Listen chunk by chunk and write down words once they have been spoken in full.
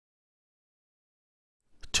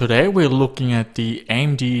today we're looking at the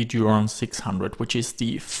AMD Duron 600, which is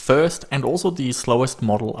the first and also the slowest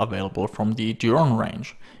model available from the Duron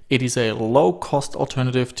range. It is a low-cost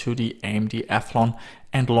alternative to the AMD Athlon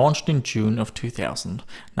and launched in June of 2000.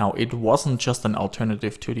 Now, it wasn't just an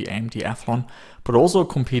alternative to the AMD Athlon, but also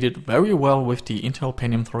competed very well with the Intel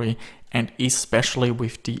Pentium III and especially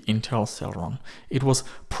with the Intel Celeron. It was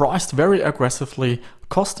priced very aggressively,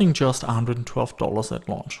 costing just $112 at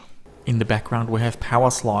launch. In the background we have Power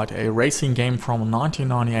Slide, a racing game from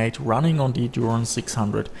 1998 running on the Duron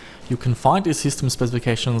 600. You can find the system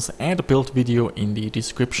specifications and build video in the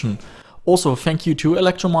description. Also, thank you to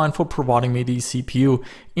Electromine for providing me the CPU.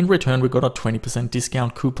 In return we got a 20%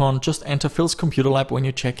 discount coupon. Just enter PhilsComputerLab when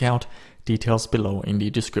you check out. Details below in the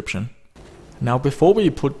description. Now, before we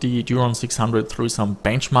put the Duron 600 through some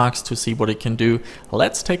benchmarks to see what it can do,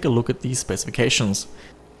 let's take a look at the specifications.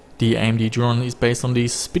 The AMD Duron is based on the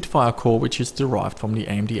Spitfire core, which is derived from the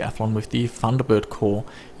AMD Athlon with the Thunderbird core.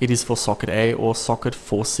 It is for socket A or socket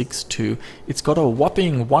 462. It's got a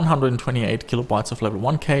whopping 128 kilobytes of level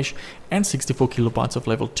 1 cache and 64 kilobytes of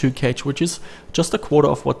level 2 cache, which is just a quarter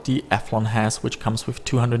of what the Athlon has, which comes with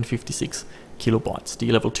 256 kilobytes.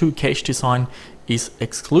 The level 2 cache design is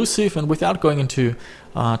exclusive, and without going into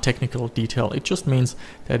technical detail, it just means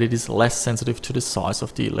that it is less sensitive to the size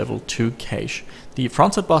of the level 2 cache. The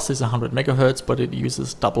frontside bus is 100 MHz, but it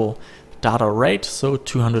uses double data rate, so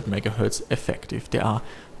 200 MHz effective. There are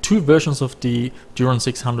two versions of the Duron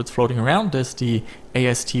 600 floating around. There's the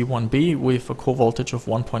AST1B with a core voltage of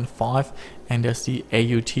 1.5 and there's the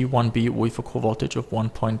AUT1B with a core voltage of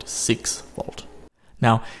 1.6 volt.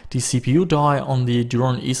 Now, the CPU die on the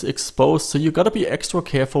Duron is exposed, so you gotta be extra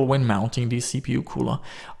careful when mounting the CPU cooler.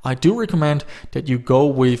 I do recommend that you go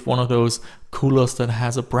with one of those coolers that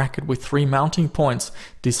has a bracket with 3 mounting points.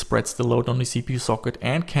 This spreads the load on the CPU socket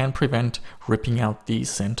and can prevent ripping out the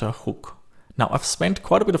center hook. Now, I've spent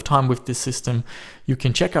quite a bit of time with this system. You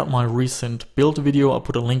can check out my recent build video. I'll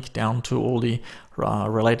put a link down to all the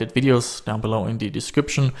related videos down below in the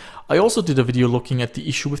description. I also did a video looking at the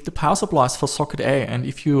issue with the power supplies for socket A, and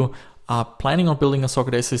if you are planning on building a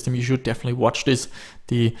socket A system, you should definitely watch this.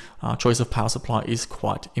 The choice of power supply is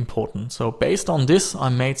quite important. So based on this, I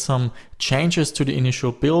made some changes to the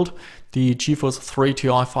initial build. The GeForce 3 Ti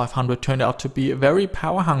 500 turned out to be very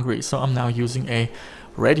power hungry, so I'm now using a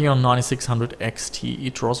Radeon 9600 XT.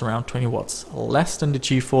 It draws around 20 watts less than the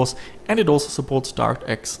GeForce, and it also supports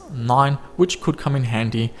DirectX 9, which could come in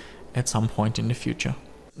handy at some point in the future.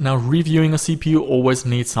 Now, reviewing a CPU always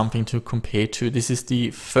needs something to compare to. This is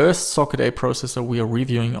the first socket A processor we are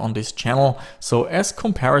reviewing on this channel. So as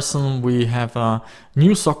comparison, we have a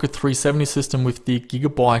new socket 370 system with the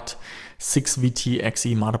Gigabyte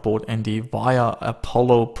 6VT-Xe motherboard and the VIA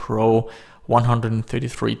Apollo Pro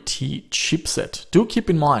 133T chipset. Do keep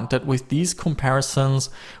in mind that with these comparisons,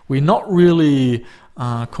 we're not really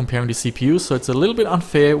comparing the CPU, so it's a little bit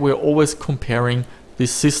unfair. We're always comparing the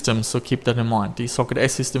system, so keep that in mind. The socket A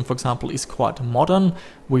system, for example, is quite modern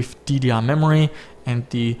with DDR memory, and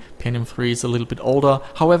the Pentium III is a little bit older.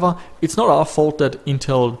 However, it's not our fault that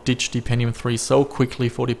Intel ditched the Pentium III so quickly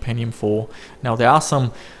for the Pentium IV. Now, there are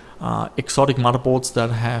some exotic motherboards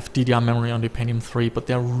that have DDR memory on the Pentium III, but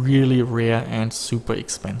they're really rare and super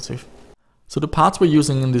expensive. So the parts we're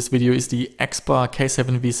using in this video is the Expa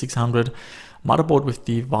K7V600 motherboard with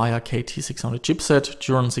the VIA KT600 chipset,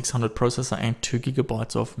 Duron 600 processor and 2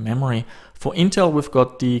 GB of memory. For Intel, we've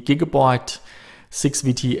got the Gigabyte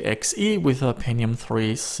 6VT-Xe with a Pentium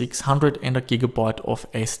III 600 and a gigabyte of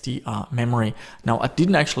SDR memory. Now, I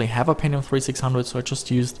didn't actually have a Pentium III 600, so I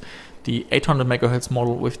just used the 800 MHz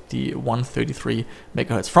model with the 133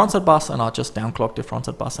 MHz frontside bus, and I just downclocked the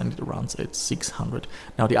frontside bus and it runs at 600.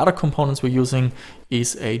 Now, the other components we're using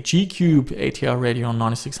is a G-Cube ATI Radeon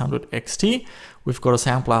 9600 XT. We've got a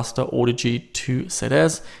Sound Blaster Audigy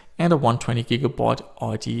 2ZS and a 120 GB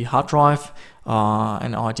ID hard drive,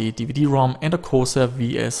 an ID DVD-ROM, and a Corsair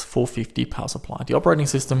VS450 power supply. The operating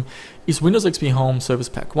system is Windows XP Home Service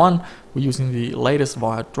Pack 1. We're using the latest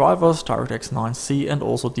VIA drivers, DirectX 9C, and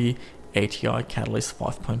also the ATI Catalyst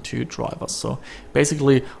 5.2 drivers. So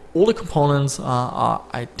basically, all the components are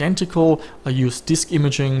identical. I use disk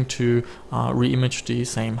imaging to re-image the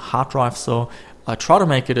same hard drive, so I try to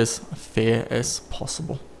make it as fair as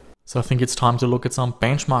possible. So I think it's time to look at some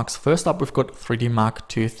benchmarks. First up, we've got 3D Mark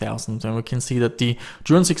 2000, and we can see that the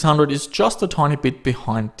Duron 600 is just a tiny bit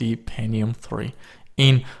behind the Pentium III.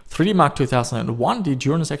 In 3D Mark 2001, the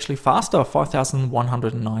Duron is actually faster,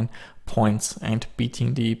 5,109 points, and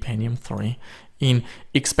beating the Pentium III. In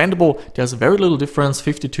Expendable, there's very little difference,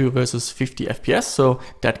 52 versus 50 FPS, so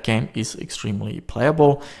that game is extremely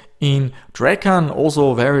playable. In Draken,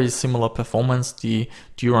 also very similar performance. The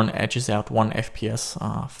Duron edges out 1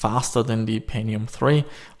 FPS faster than the Pentium III.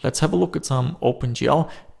 Let's have a look at some OpenGL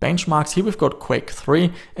benchmarks. Here we've got Quake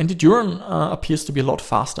 3, and the Duron appears to be a lot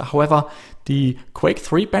faster. However, the Quake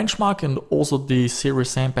 3 benchmark and also the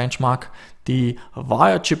Series Sam benchmark, the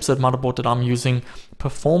VIA chipset motherboard that I'm using,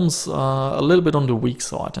 performs a little bit on the weak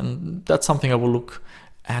side, and that's something I will look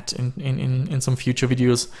at in some future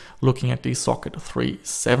videos, looking at the socket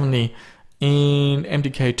 370. In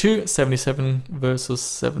MDK2, 77 versus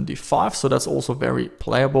 75, so that's also very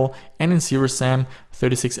playable. And in Series Sam,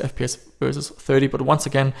 36 FPS versus 30, but once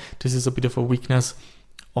again, this is a bit of a weakness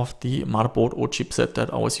of the motherboard or chipset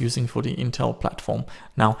that I was using for the Intel platform.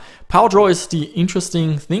 Now, power draw is the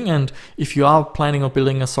interesting thing, and if you are planning on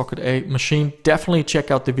building a socket A machine, definitely check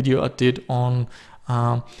out the video I did on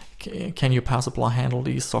can your power supply handle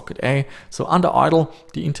the socket A. So under idle,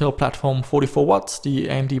 the Intel platform 44 watts, the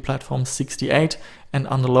AMD platform 68, and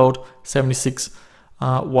under load 76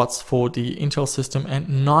 watts for the Intel system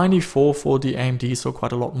and 94 for the AMD, so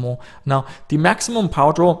quite a lot more. Now, the maximum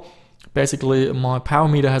power draw, basically my power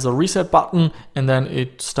meter has a reset button, and then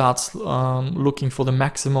it starts looking for the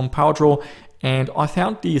maximum power draw. And I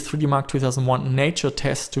found the 3D Mark 2001 nature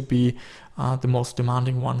test to be the most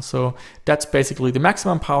demanding one. So that's basically the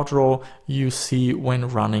maximum power draw you see when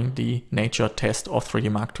running the nature test of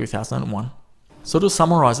 3D Mark 2001. So to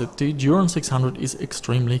summarize it, the Duron 600 is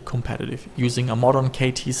extremely competitive. Using a modern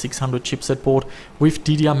KT600 chipset board with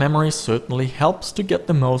DDR memory certainly helps to get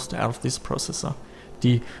the most out of this processor.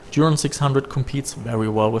 The Duron 600 competes very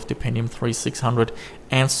well with the Pentium III 600,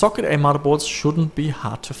 and socket A motherboards shouldn't be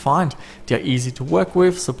hard to find. They are easy to work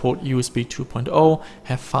with, support USB 2.0,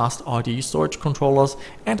 have fast IDE storage controllers,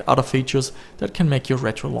 and other features that can make your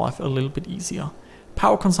retro life a little bit easier.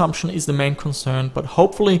 Power consumption is the main concern, but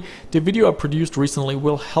hopefully the video I produced recently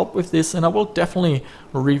will help with this, and I will definitely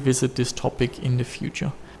revisit this topic in the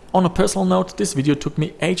future. On a personal note, this video took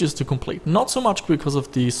me ages to complete, not so much because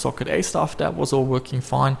of the socket A stuff, that was all working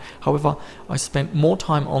fine. However, I spent more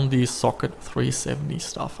time on the socket 370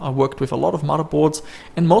 stuff. I worked with a lot of motherboards,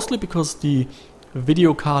 and mostly because the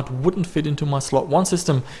video card wouldn't fit into my slot 1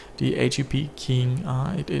 system, the AGP keying,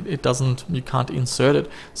 it doesn't, you can't insert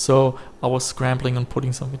it. So I was scrambling and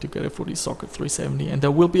putting something together for the socket 370, and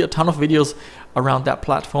there will be a ton of videos around that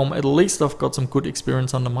platform. At least I've got some good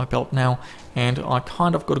experience under my belt now, and I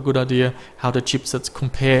kind of got a good idea how the chipsets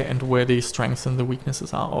compare and where the strengths and the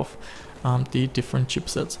weaknesses are of the different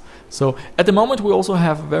chipsets. So at the moment we also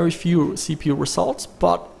have very few CPU results,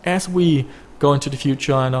 but as we go into the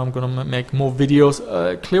future and I'm gonna make more videos,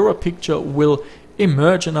 a clearer picture will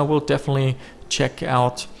emerge, and I will definitely check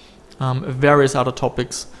out various other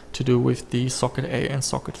topics to do with the socket A and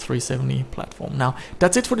socket 370 platform. Now,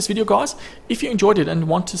 that's it for this video, guys. If you enjoyed it and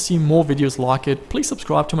want to see more videos like it, please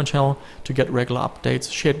subscribe to my channel to get regular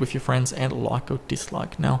updates, share it with your friends, and like or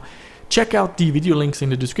dislike. Now, check out the video links in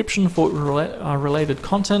the description for related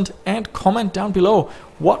content, and comment down below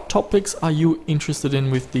what topics are you interested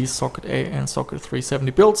in with the socket A and socket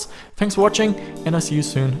 370 builds. Thanks for watching, and I'll see you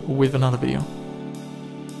soon with another video.